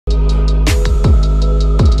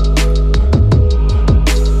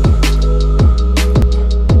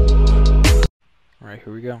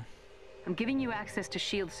here we go. I'm giving you access to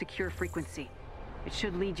S.H.I.E.L.'s secure frequency. It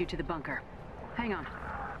should lead you to the bunker. Hang on.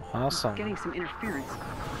 Awesome. I'm getting some interference.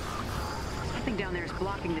 Something down there is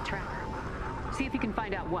blocking the tracker. See if you can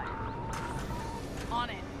find out what. On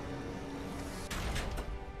it.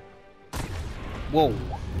 Whoa.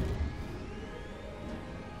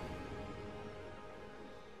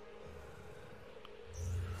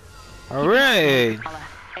 Alright.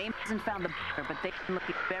 AIM hasn't found the bunker, but they've been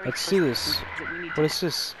looking very Let's see this. What is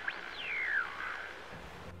this?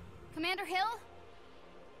 Commander Hill?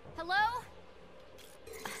 Hello?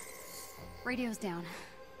 Radio's down.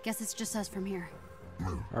 Guess it's just us from here.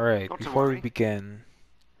 Alright, before we begin,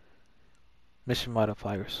 mission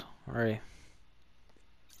modifiers. Alright.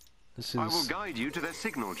 This is... I will guide you to their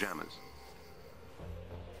signal jammers.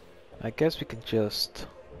 I guess we can just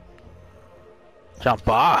jump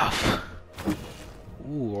off.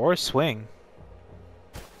 Ooh, or swing.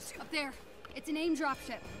 Up there. It's an AIM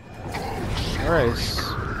dropship. Alright.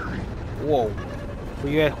 Whoa.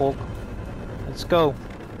 Where you at, Hulk? Let's go.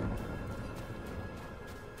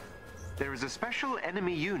 There is a special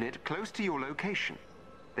enemy unit close to your location.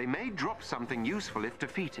 They may drop something useful if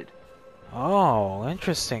defeated. Oh,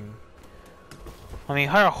 interesting. I mean,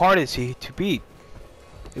 how hard is he to beat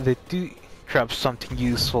if they do drop something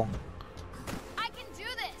useful? I can do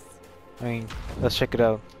this. I mean, let's check it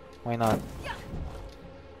out. Why not?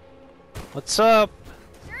 What's up?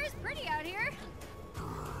 Sure is pretty out here.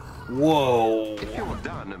 Whoa. If you're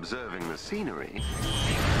done observing the scenery...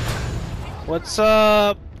 What's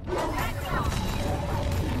up?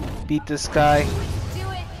 Beat this guy. Do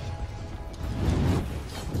it.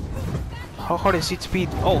 How hard is he to beat?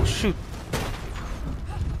 Oh, shoot.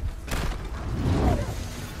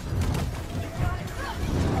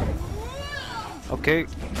 Okay,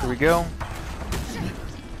 here we go.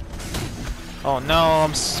 Oh no,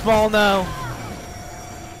 I'm small now.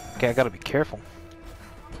 Okay, I gotta be careful.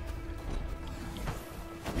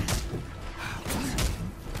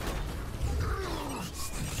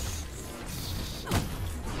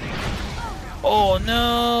 Oh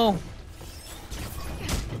no!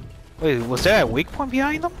 Wait, was there a weak point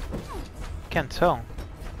behind them? Can't tell.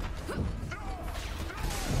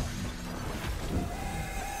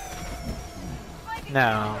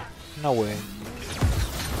 No, no way.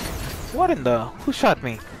 What in the? Who shot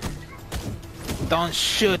me? Don't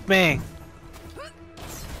shoot me!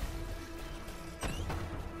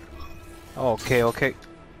 Okay, okay.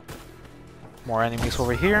 More enemies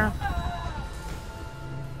over here.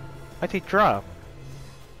 Why'd they drop?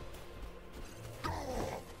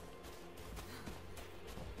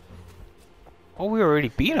 Oh, we already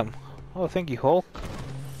beat him. Oh, thank you, Hulk.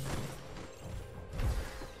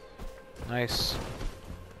 Nice.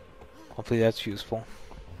 Hopefully that's useful.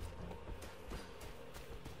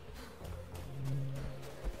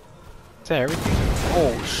 Is that everything?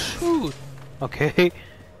 Oh, shoot! Okay.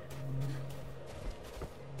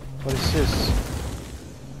 What is this?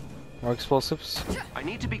 More explosives? I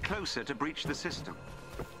need to be closer to breach the system.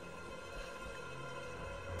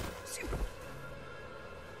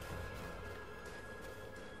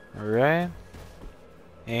 Alright.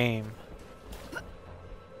 Aim.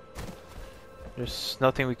 There's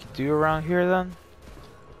nothing we can do around here then?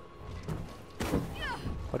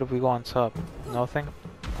 What if we go on top? Nothing?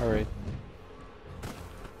 Alright.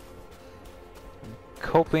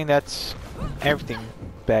 Hoping that's everything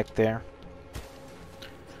back there.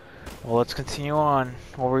 Well, let's continue on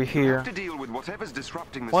over here. You have to deal with whatever's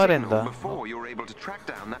disrupting the What in signal the... before you're able to track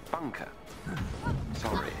down that bunker.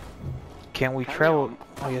 Sorry. Can we Carry travel? on.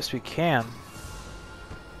 Oh, yes, we can.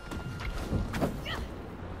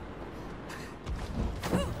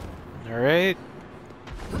 Alright.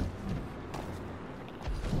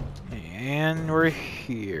 And we're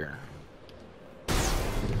here.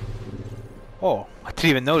 Oh, I didn't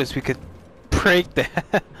even notice we could break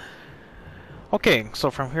that. Okay, so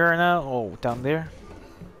from here on out, oh, down there.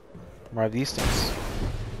 More of these things.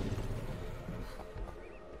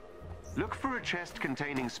 Look for a chest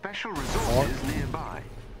containing special resources nearby.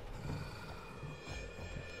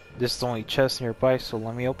 This is the only chest nearby, so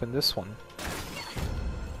let me open this one.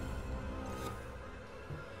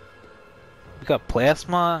 We got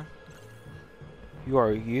plasma. You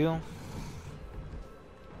are you.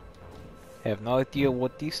 I have no idea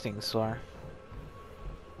what these things are.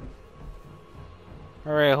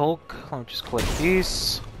 Alright, Hulk. Let me just collect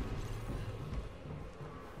these.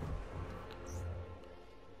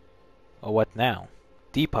 Oh, what now?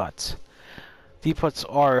 Depots. Depots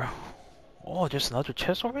are... Oh, just another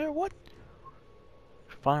chest over there? What?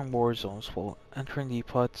 Find war zones while entering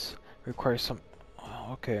depots requires some...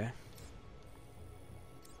 Oh, okay.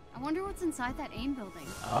 I wonder what's inside that AIM building.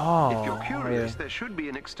 Oh, If you're curious, yeah. there should be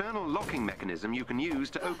an external locking mechanism you can use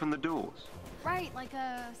to open the doors. Right, like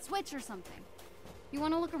a switch or something. You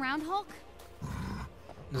want to look around, Hulk?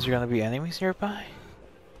 Is there gonna be enemies nearby?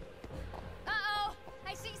 Uh-oh!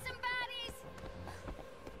 I see some baddies!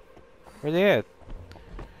 Where they at?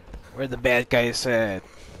 Where the bad guys at?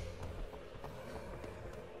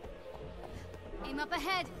 Aim up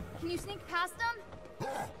ahead. Can you sneak past them?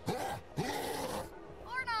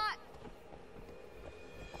 Or not?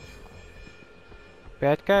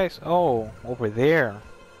 Bad guys? Oh, over there.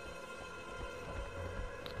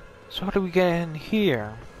 So how do we get in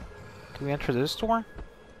here? Can we enter this door?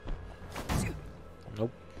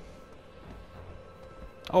 Nope.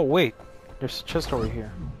 Oh wait, there's a chest over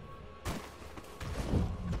here.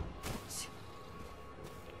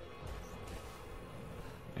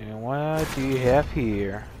 And what do you have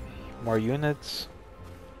here? More units?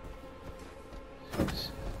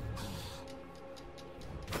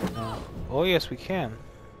 Oh yes, we can.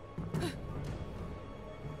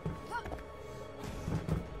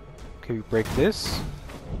 Can we break this?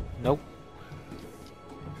 Nope.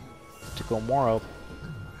 To go more up.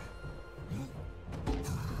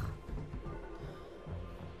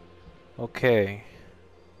 Okay.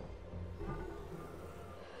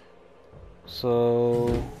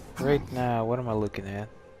 So right now, what am I looking at?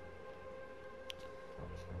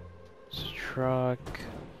 This truck.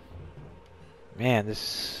 Man,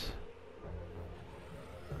 this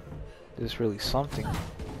is really something.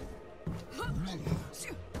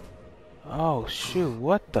 Oh shoot,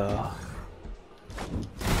 what the?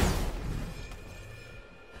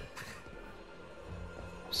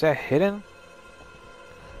 Is that hidden?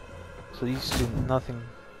 So these do nothing.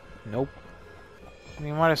 Nope.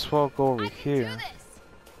 We might as well go over here.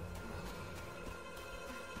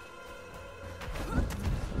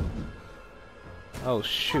 Oh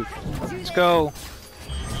shoot. Let's go.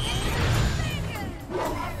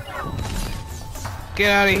 Get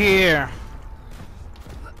out of here.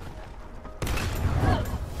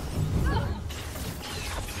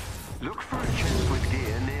 Look for a chest with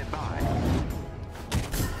gear nearby.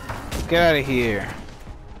 Get out of here.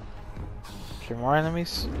 Is there more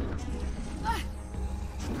enemies?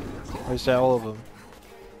 Or is that all of them?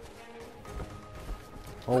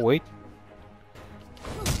 Oh wait.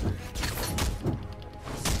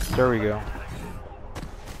 There we go.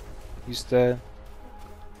 Use that.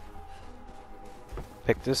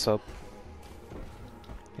 Pick this up.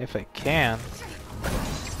 If I can.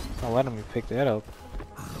 Not letting me pick that up.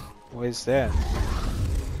 What is that?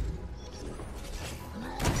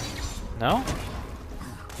 No?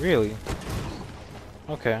 Really?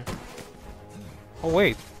 Okay. Oh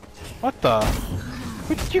wait. What the?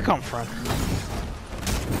 Where did you come from?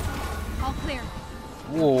 All clear.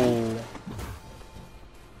 Whoa.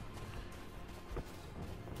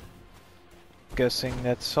 Guessing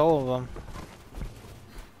that's all of them.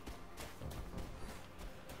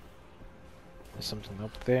 There's something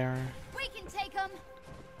up there. We can take them.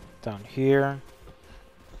 Down here.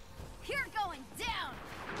 You're going down.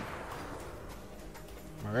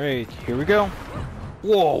 Alright, here we go.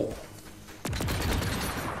 Whoa!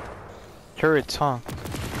 Turrets, huh?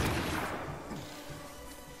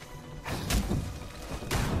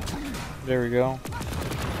 There we go.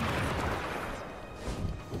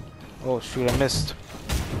 Oh shoot, I missed.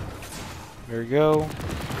 There we go.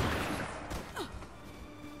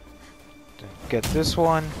 Get this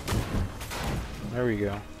one. There we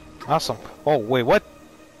go. Awesome. Oh wait, what?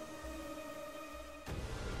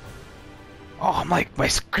 Oh, my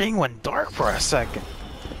screen went dark for a second.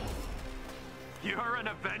 You're an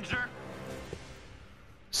Avenger?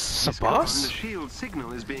 S a Miss Cohen, boss? the shield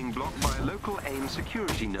signal is being blocked by a local AIM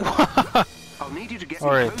security node. I'll need you to get me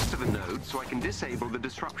Alright. close to the node so I can disable the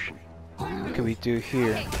disruption. What can we do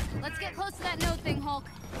here? Okay, let's get close to that node thing, Hulk.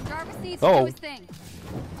 Jarvis needs Oh. to do his thing.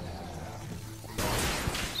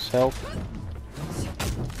 Let's help.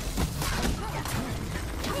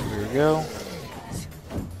 There we go.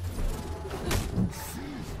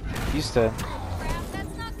 He's dead. Crap,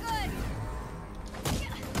 that's not good.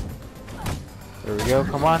 There we go.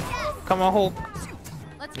 Come on. Come on, Hulk.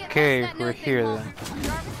 Let's get Okay, close to that we're node here thing, then. Hulk.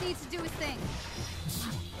 Jarvis needs to do his thing.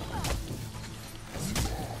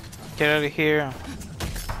 Get out of here.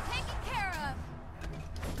 Taken care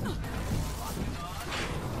of.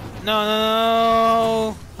 No, no,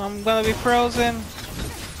 no. I'm gonna be frozen.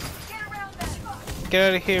 Get around that. Get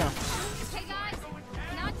out of here. Hey guys,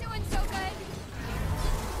 not doing so good.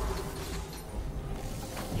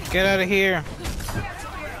 Get out of here.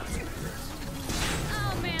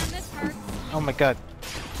 Oh man, this hurts. Oh my god.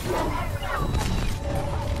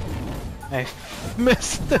 I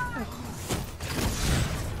missed it.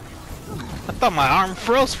 I thought my arm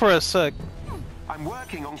froze for a sec. I'm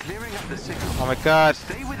working on clearing up the signal. Oh my god.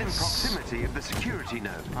 Stay within proximity of the security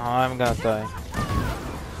node. Oh, I'm gonna die.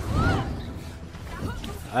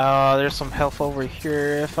 There's some health over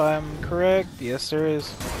here if I'm correct. Yes, there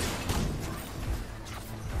is.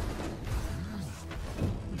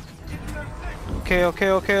 Okay,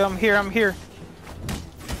 I'm here.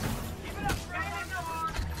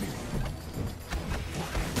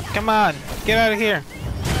 Come on, get out of here.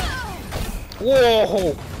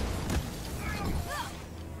 Whoa!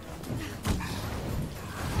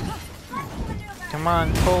 Come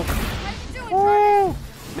on, Hulk. Woo!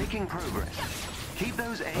 Making progress. Keep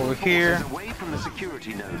those AIM Over forces here. away from the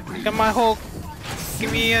security node, please. Come on, Hulk.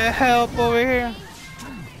 Give me help over here.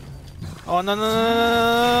 Oh, no.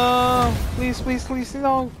 Please,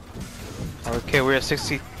 no. Okay, we're at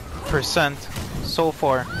 60% so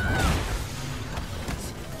far.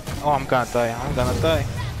 Oh, I'm gonna die.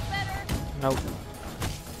 Nope.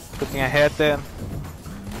 Good thing I had that.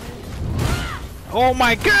 Oh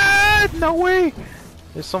my god! No way!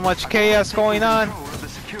 There's so much chaos going on.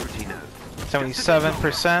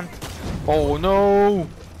 77%. Oh no!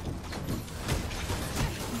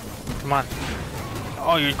 Come on.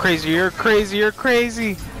 Oh, you're crazy.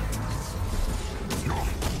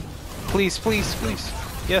 Please.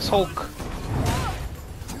 Yes, Hulk.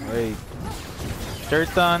 Wait.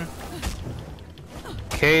 Dirt done.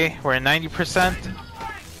 Okay, we're at 90%.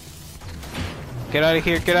 Get out of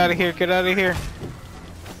here.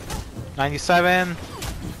 97.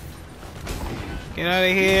 Get out of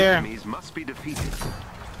here. Enemies must be defeated.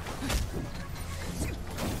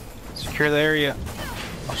 Secure the area.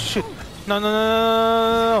 Oh shit.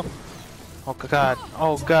 No. Oh god.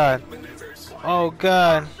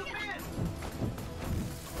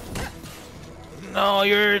 No,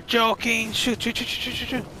 you're joking. Shoot.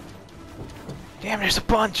 Damn, there's a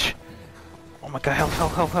bunch. Oh my god,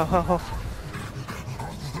 health.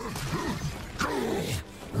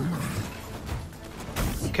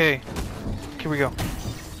 Okay, here we go.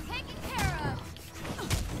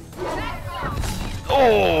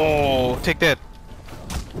 Oh, take that.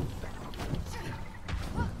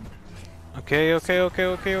 Okay.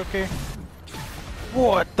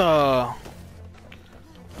 What the?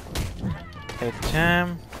 Hit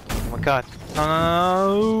him. Oh my god.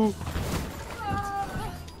 No.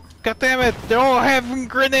 God damn it, they're all having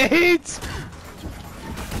grenades!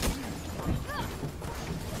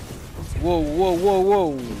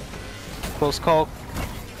 Whoa. Close call.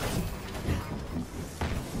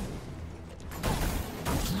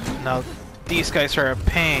 Now, these guys are a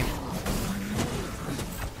pain.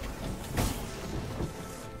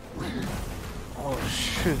 Oh,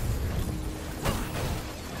 shoot.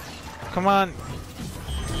 Come on.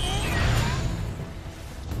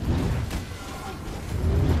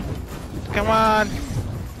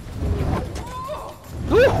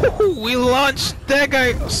 Woohoo! We launched that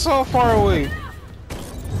guy so far away.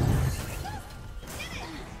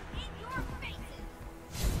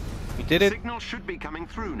 We did it. Signal should be coming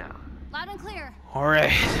through now. Loud and clear. All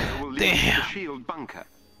right. We'll lead to the Damn. shield bunker.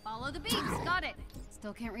 Follow the beams. Got it.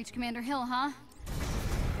 Still can't reach Commander Hill, huh?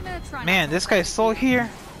 I'm gonna try. Man, this guy's still here.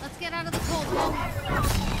 Let's get out of the cold, Hulk.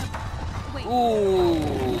 Wait. Ooh.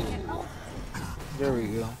 There we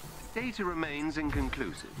go. Data remains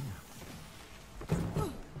inconclusive.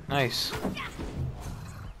 Nice.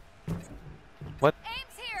 What?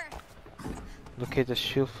 Aim's here. Locate the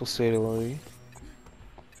shield facility.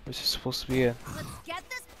 Where's it supposed to be at? Let's get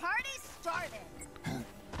this party started.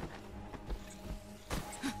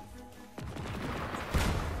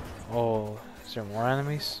 Oh, is there more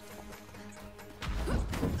enemies?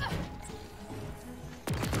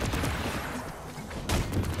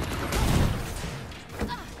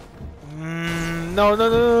 No.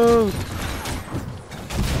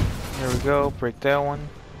 There we go, break that one.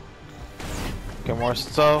 Get more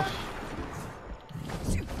stuff.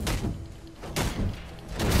 There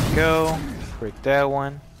we go, break that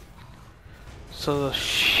one. So the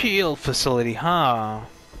shield facility, huh?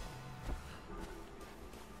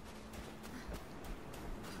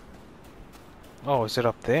 Oh, is it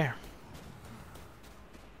up there?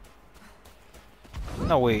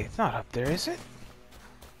 No, wait, it's not up there, is it?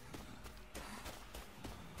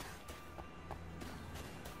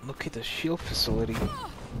 Look at the shield facility.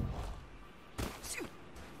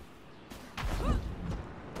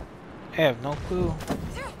 I have no clue.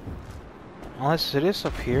 Unless it is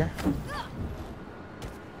up here.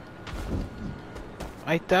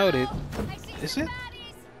 I doubt it. Is it?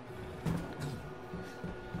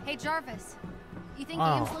 Hey Jarvis, You think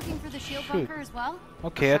Oh, Aim's looking for the shield shoot. bunker as well?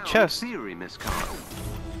 Okay, a Sound chest. theory, Miss Carl.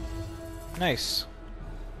 Nice.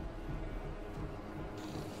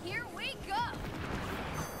 Here we go.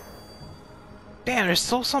 Damn, there's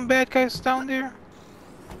still some bad guys down there.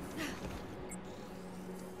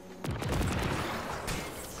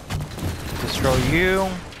 Destroy you.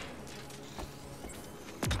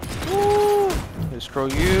 Woo! Destroy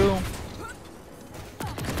you.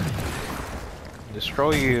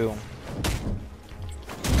 Destroy you.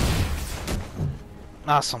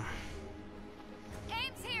 Awesome.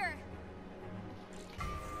 Aim's here.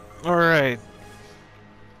 Alright.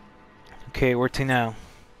 Okay, where to now?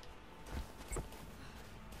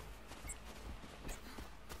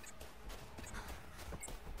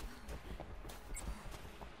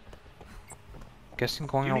 Guessing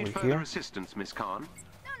going You need over further here. assistance, Miss Khan?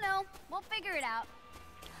 No, we'll figure it out.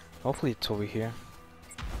 Hopefully it's over here.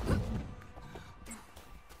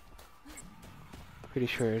 Pretty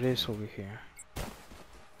sure it is over here.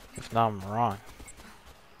 If not, I'm wrong.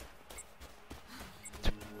 It's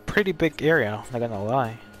a pretty big area, not gonna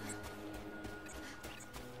lie.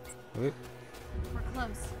 Wait, We're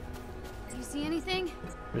close. Do you see anything?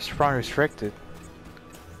 respawn restricted.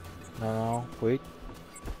 No, wait.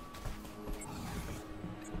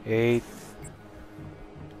 8,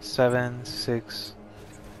 7, 6.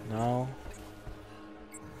 No.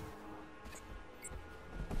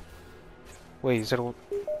 Wait, is it?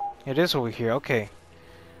 It is over here. Okay.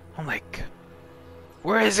 I'm like,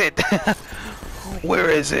 where is it? Where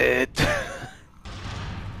is it?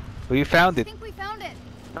 We found I it. think we found it.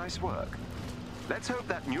 Nice work. Let's hope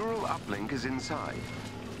that neural uplink is inside.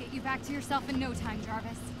 We'll get you back to yourself in no time,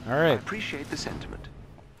 Jarvis. I All right, appreciate the sentiment.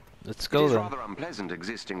 let's It go is then. rather unpleasant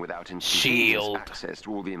existing without instantaneous Shield. access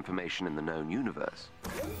to all the information in the known universe.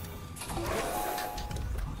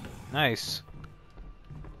 Nice.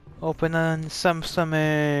 Open on some.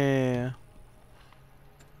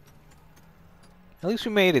 At least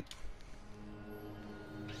we made it.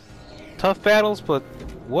 Tough battles, but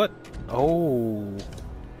what? Oh,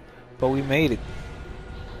 but we made it.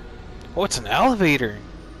 Oh, it's an elevator.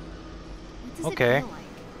 What does Okay. it feel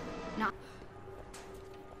like? Not.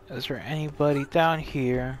 Is there anybody down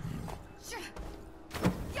here?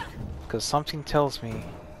 Because something tells me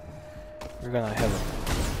we're gonna have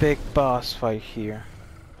a big boss fight here.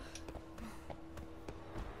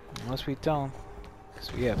 Unless we don't,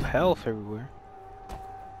 because we have health everywhere.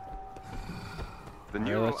 The Alright,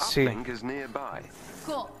 neural let's see. uplink is nearby.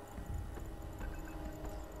 Cool.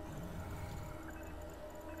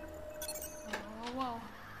 Whoa.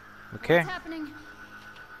 Okay. What's happening?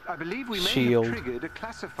 I believe we may Shield. have triggered a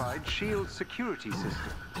classified shield security system.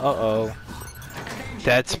 Uh-oh.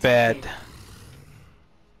 That's bad.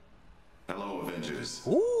 Hello, Avengers.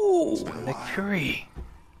 Ooh, Nick Fury.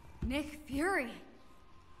 Nick Fury.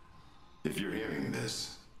 If you're hearing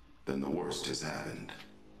this, then the worst has happened.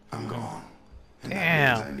 I'm gone. And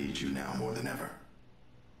Damn. that means I need you now more than ever.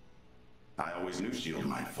 I always knew S.H.I.E.L.D.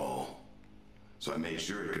 might fall, so I made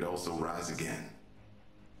sure it could also rise again.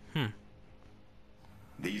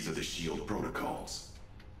 These are the S.H.I.E.L.D. protocols.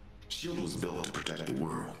 S.H.I.E.L.D. was built to protect the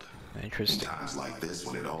world. In Interesting. times like this,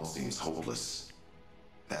 when it all seems hopeless,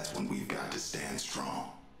 that's when we've got to stand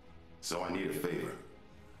strong. So I need a favor.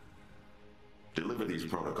 Deliver these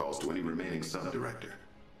protocols to any remaining sub-director.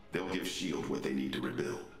 They'll give S.H.I.E.L.D. what they need to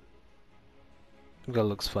rebuild. That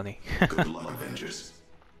looks funny. Good luck, Avengers.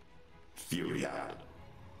 Fury out.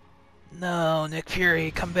 No, Nick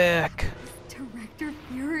Fury, come back. Director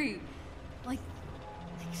Fury. Like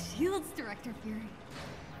S.H.I.E.L.D.'s Director Fury.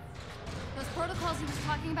 Those protocols he was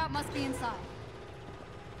talking about must be inside.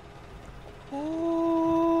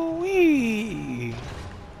 Ooh-wee.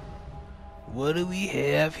 What do we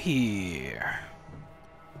have here?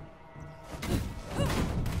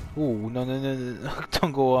 Ooh, no, no, no, no.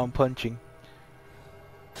 Don't go on punching.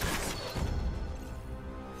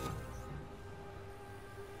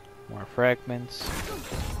 More fragments.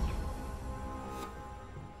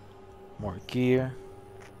 More gear.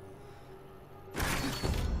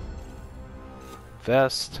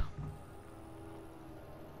 Vest.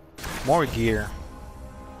 More gear.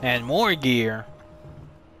 And more gear.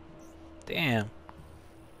 Damn.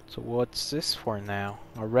 So what's this for now?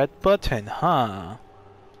 A red button, huh?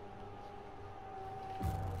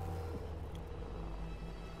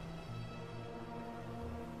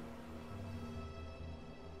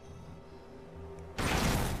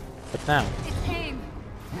 What now? It's Aim.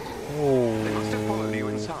 They must have followed you Oh,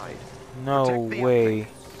 inside. no Protect the way. uplink.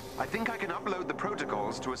 I think I can upload the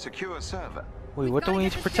protocols to a secure server. Wait, We've what do gotta we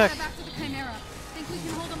need get to this data protect? back to the Chimera. Think we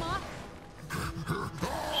can hold them off?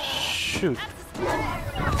 Shoot. That's the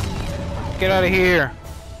spirit. Get out of here!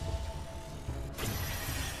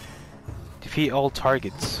 Defeat all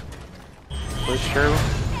targets. Push through.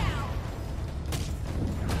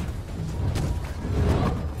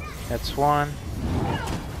 That's one.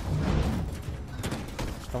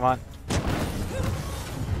 Come on.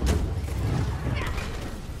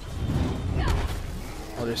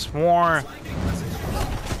 Oh, there's more.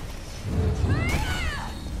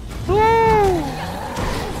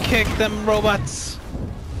 Woo! Kick them robots.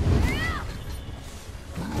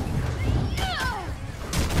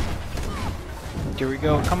 Here we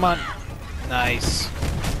go. Come on. Nice.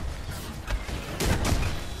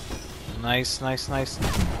 Nice, nice, nice.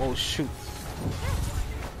 Oh shoot.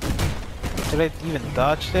 Did I even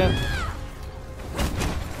dodge that?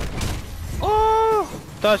 Oh!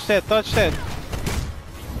 Dodge that, dodge that.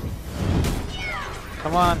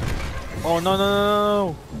 Come on. Oh no, no, no,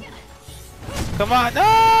 no. Come on.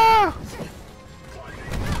 No!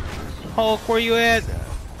 Hulk, where you at?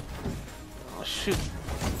 Oh shoot.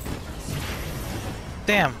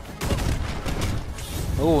 Damn.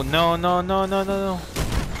 Oh no, no, no, no, no, no.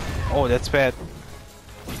 Oh, that's bad.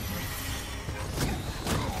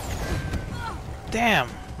 Damn.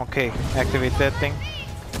 Okay, activate that thing.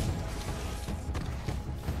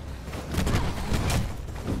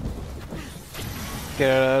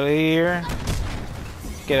 Get out of here.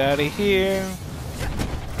 Get out of here.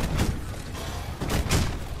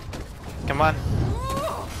 Come on.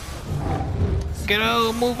 Get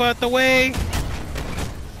out, move out the way.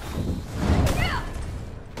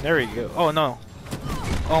 There we go. Oh no.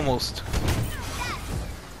 Almost.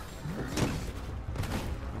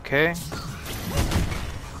 Okay.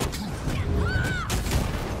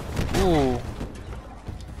 Ooh.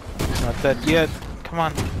 Not that yet. Come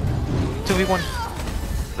on. 2v1.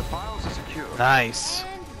 The files are secure. Nice.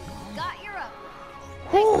 And got your up.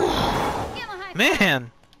 Whew. Give him a high five.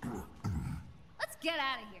 Man. Let's get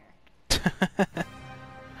out of here.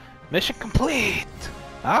 Mission complete.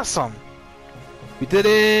 Awesome. We did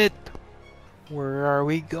it. Where are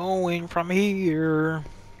we going from here?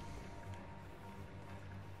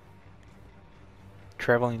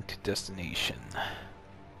 Traveling to destination.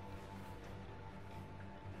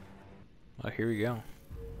 Oh, here we go.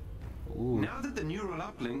 Ooh. Now that the neural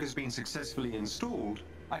uplink has been successfully installed,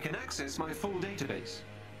 I can access my full database.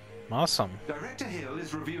 Awesome. Director Hill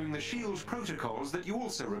is reviewing the SHIELD protocols that you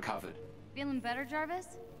also recovered. Feeling better,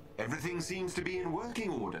 Jarvis? Everything seems to be in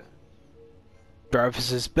working order.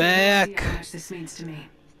 Jarvis is See back. how much this means to me.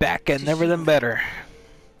 Back and never been better.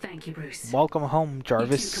 Thank you, Bruce. Welcome home, You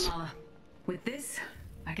Jarvis. too, Kamala. With this,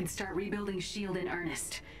 I can start rebuilding S.H.I.E.L.D. in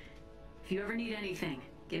earnest. If you ever need anything,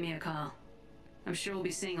 give me a call. I'm sure we'll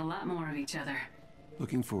be seeing a lot more of each other.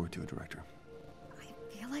 Looking forward to it, Director. I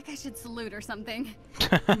feel like I should salute or something.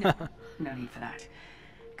 No need for that.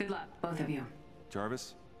 Good luck, both of you.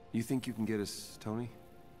 Jarvis, you think you can get us Tony?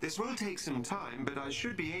 This will take some time, but I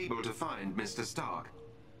should be able to find Mr. Stark.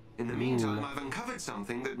 In the meantime, I've uncovered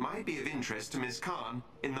something that might be of interest to Miss Khan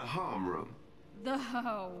in the harm room. The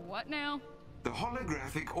what now? The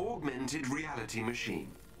holographic augmented reality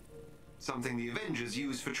machine. Something the Avengers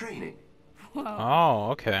use for training. Whoa. Oh,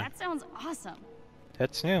 okay. That sounds awesome.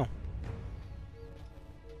 That's new.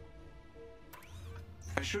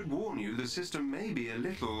 I should warn you, the system may be a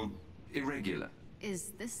little irregular.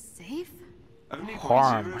 Is this safe? Only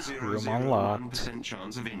Harm room 0.0001% unlocked.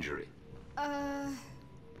 chance of injury.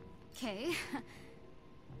 Okay.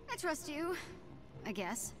 I trust you. I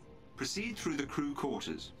guess. Proceed through the crew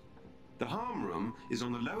quarters. The harm room is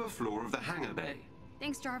on the lower floor of the hangar bay.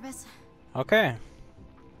 Thanks, Jarvis. Okay.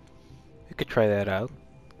 We could try that out.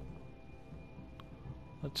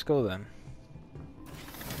 Let's go then.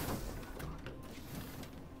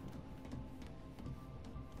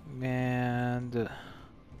 And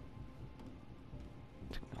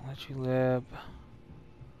technology lab.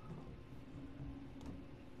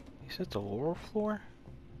 Is it the lower floor?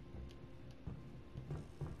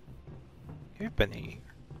 You've been here.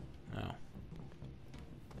 No.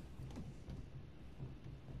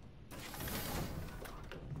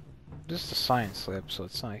 This is the science lab, so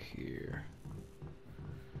it's not here.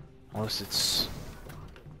 Unless it's...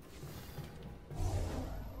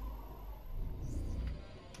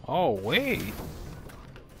 Oh, wait!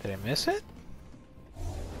 Did I miss it?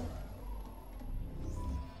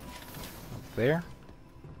 Up there?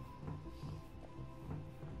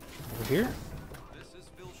 Over here?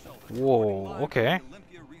 Whoa, okay.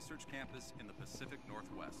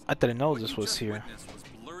 I didn't know this was here.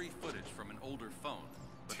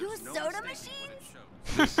 Two soda machines?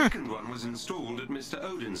 The second one was installed at Mr.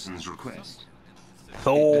 Odinson's request.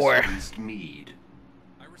 Thor! Dispensed mead.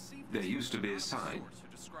 There used to be a sign.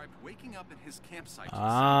 described waking up in his campsite to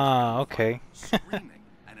Ah, okay. screaming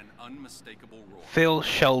and an unmistakable roar. Phil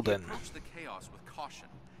Sheldon. Approach the chaos with caution.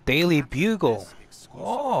 Daily Perhaps Bugle. this exclusive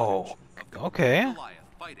Oh, footage of okay. Goliath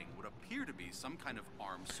fighting would appear to be some kind of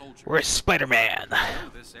armed soldier. Where's Spider-Man? I know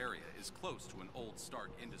this area is close to an old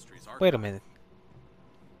Stark Industries archive. Wait a minute.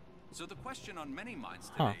 So the question on many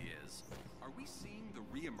minds Huh. today is, are we seeing the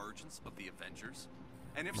re-emergence of the Avengers?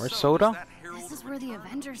 And if More so, soda? does that herald This is a where the return of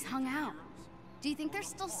Avengers hung out. heroes? Do you think there's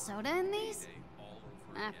still soda in these? All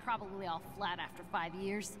over again. Probably all flat after 5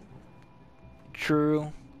 years.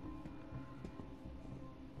 True.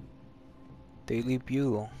 Daily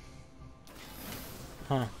Bugle.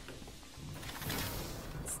 Huh.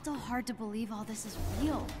 It's still hard to believe all this is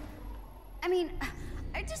real. I mean,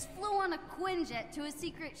 I just flew on a Quinjet to a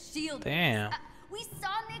secret shield. Damn. We saw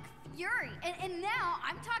Nick Fury, and now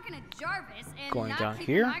I'm talking to Jarvis and Going not down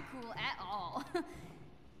keeping here? my cool at all.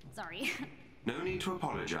 Sorry. No need to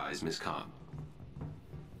apologize, Miss Khan.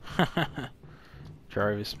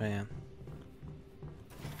 Jarvis, man.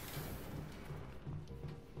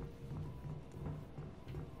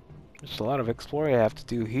 There's a lot of exploring I have to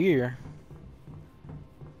do here.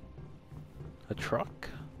 A truck?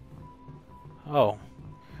 Oh,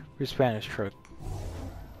 where's Spanish truck?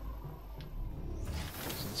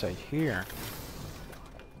 It's inside here.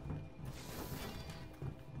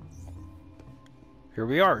 Here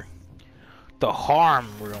we are. The harm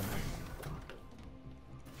room.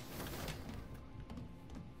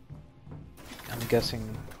 I'm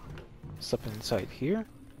guessing stuff inside here.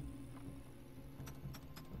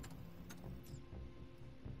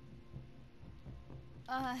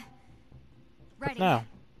 Ready. Now,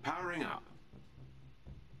 Powering up.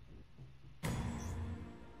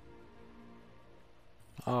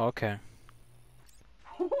 oh, okay.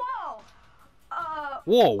 Whoa!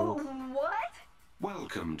 Whoa! What?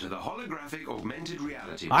 Welcome to the holographic augmented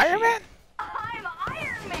reality Iron machine. Man? I'm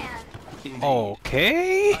Iron Man! Indeed.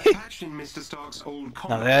 Okay. I patched in Mr. Stark's old Now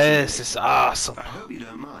combat this simulator. is awesome. I hope you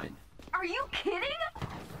don't mind. Are you kidding?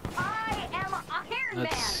 I am Iron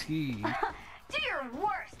Let's Man! see. Do your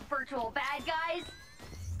worst, virtual bad guys!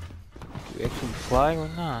 Do we actually fly or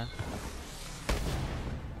not?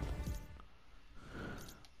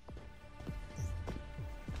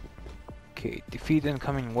 Okay, defeat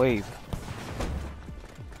incoming wave.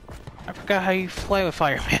 I forgot how you fly with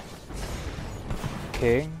Iron Man.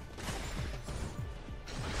 Okay.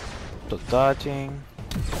 So dodging.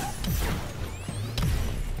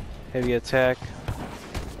 Heavy attack.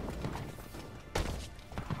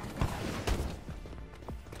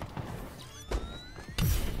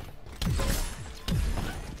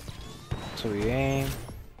 So we aim.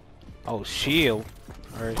 Oh, shield.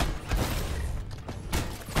 Alright.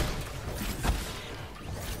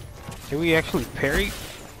 Did we actually parry?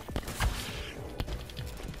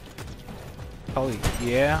 Oh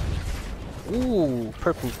yeah. Ooh,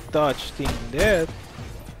 purple dodge thing dead.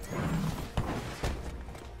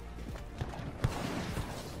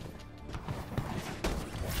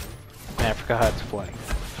 Man, I forgot how to fly.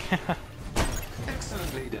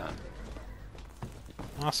 Excellently done.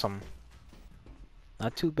 Awesome.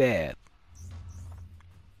 Not too bad.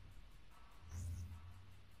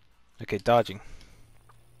 Okay, dodging.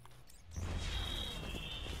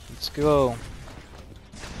 Let's go.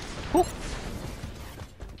 Whew.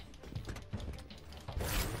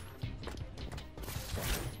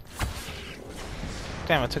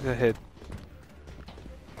 Damn, I took a hit.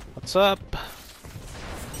 What's up?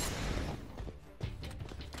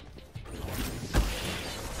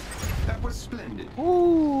 That was splendid.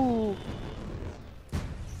 Ooh.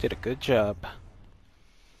 Did a good job.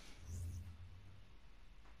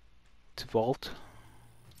 To vault.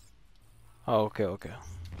 Oh, okay, okay.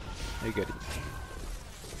 I get it.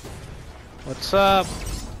 What's up?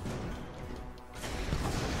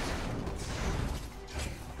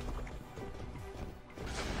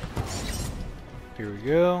 Here we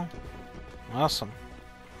go. Awesome.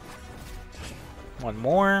 One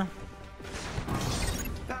more.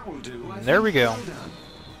 That will do. I There think. we go. Well done.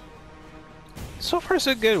 So far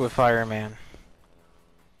so good with Iron Man.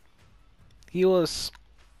 He was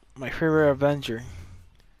my favorite Avenger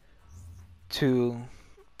to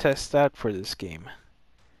test out for this game.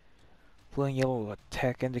 Blue and yellow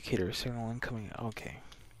attack indicator signal incoming. Okay.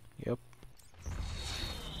 Yep.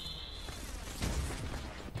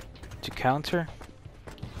 To counter.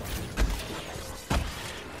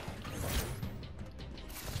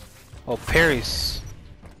 Oh, parries.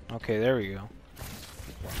 Okay, there we go.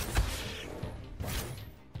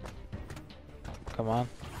 Come on.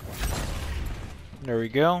 There we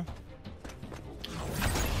go.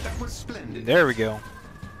 That was splendid. There we go.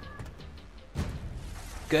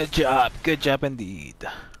 Good job indeed.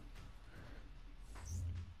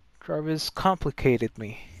 Jarvis complicated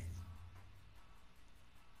me.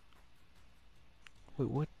 Wait,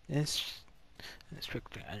 what is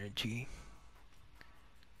instructor energy?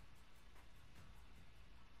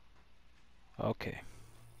 Okay.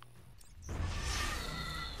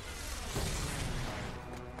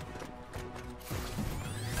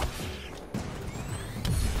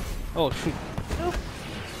 Oh shoot.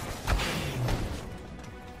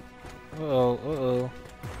 Uh-oh, uh-oh.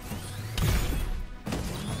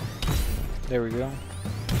 There we go.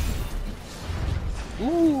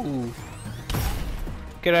 Ooh!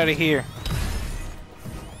 Get out of here.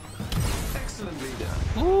 Excellently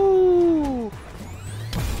done. Ooh!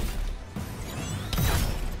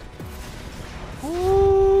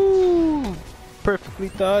 Ooh! Perfectly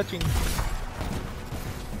dodging.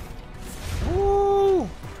 Ooh!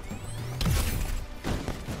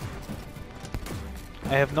 I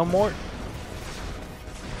have no more.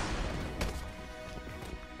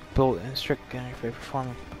 Build and strict getting for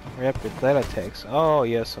performing rapid glide attacks. Oh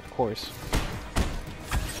yes, of course.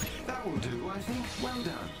 That will do, I think. Well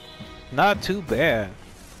done. Not too bad.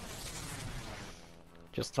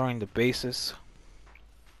 Just throwing the bases.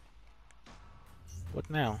 What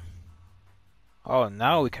now? Oh,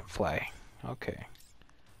 now we can fly. Okay.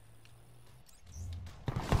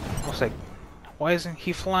 I was like, why isn't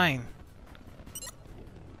he flying?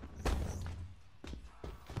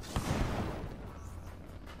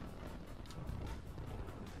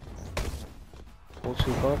 Hold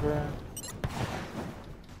to hover.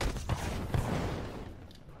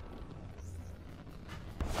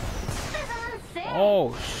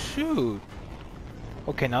 Oh shoot!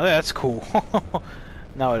 Okay, now that's cool.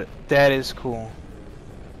 Now that is cool.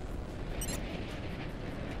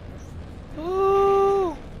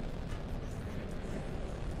 Ooh!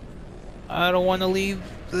 I don't want to leave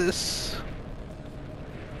this.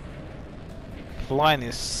 Flying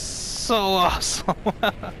is so awesome.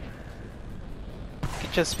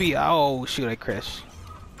 Could just be. Oh shoot! I crashed.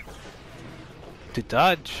 To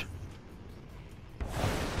dodge.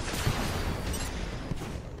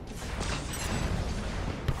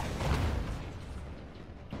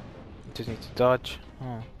 Just need to dodge.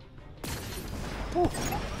 Oh.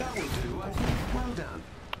 That will do, I think. Well done.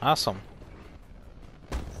 Awesome.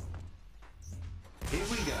 Here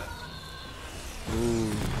we go.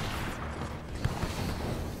 Ooh.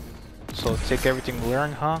 So take everything we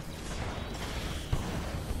learn, huh?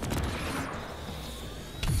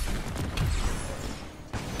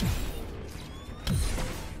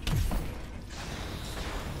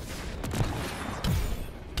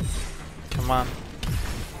 Come on.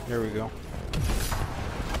 There we go.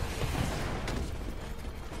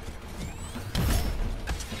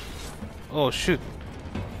 Oh shoot.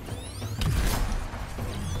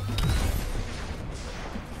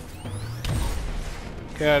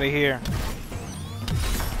 Get out of here.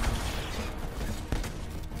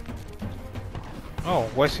 Oh,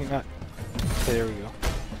 why is he not? Okay, there we go.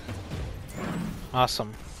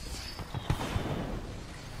 Awesome.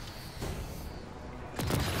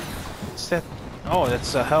 What's that? Oh,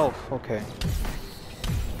 that's a health. Okay.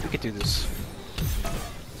 We could do this.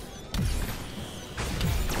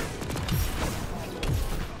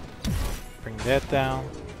 Bring that down.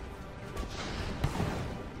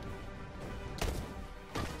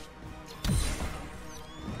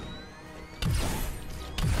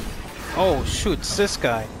 Oh shoot, it's this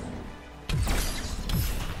guy.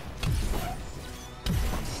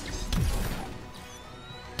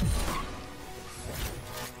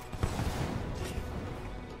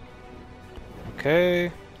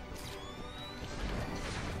 Okay.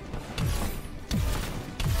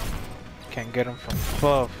 Can't get him from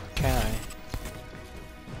above, can I?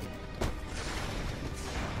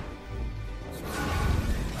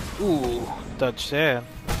 Ooh, dodge that.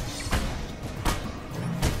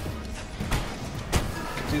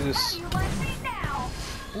 Could do this.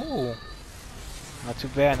 Ooh, not too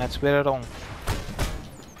bad, not too bad at all.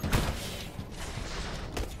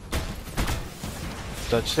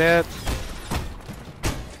 Dodge that.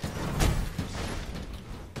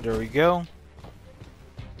 There we go.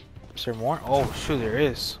 Is there more? Oh shoot, there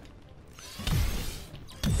is.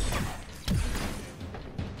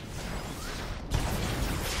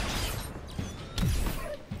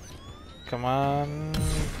 Come on.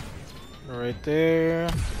 Right there.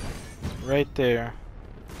 Right there.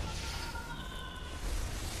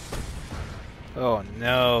 Oh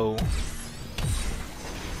no.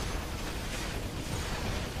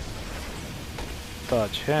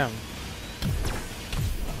 Dodge him.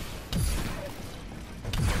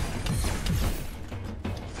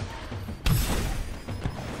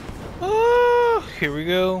 here we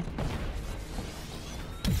go.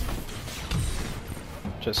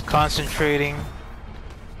 Just concentrating.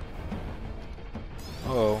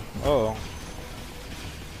 Oh, oh.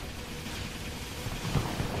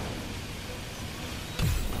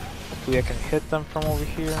 Hopefully I can hit them from over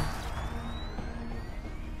here.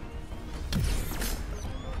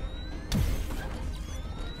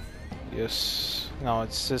 Yes. No,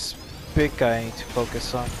 it's this big guy I need to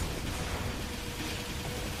focus on.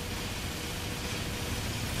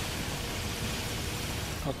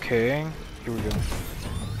 Okay, here we go.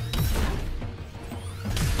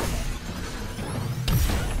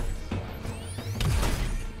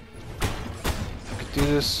 I could do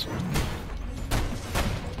this.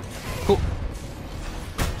 Cool.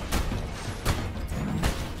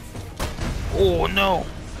 Oh no!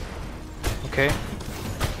 Okay.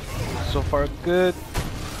 So far good.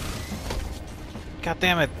 God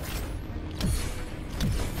damn it.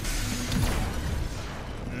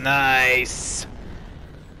 Nice.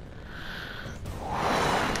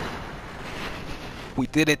 We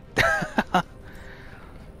did it. I'm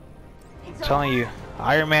telling you,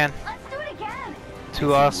 Iron Man, Let's do it again.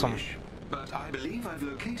 too awesome. But I believe I've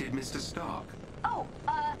located Mr. Stark. Oh,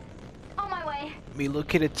 on my way. We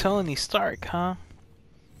located Tony Stark, huh?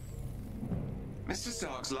 Mr.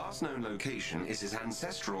 Stark's last known location is his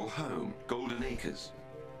ancestral home, Golden Acres.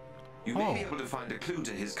 You may be able to find a clue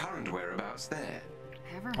to his current whereabouts there.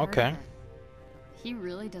 Ever heard Okay. of it? He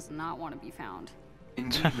really does not want to be found.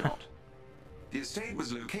 Indeed not. The estate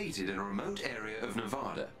was located in a remote area of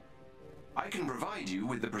Nevada. I can provide you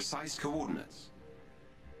with the precise coordinates.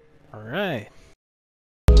 Alright.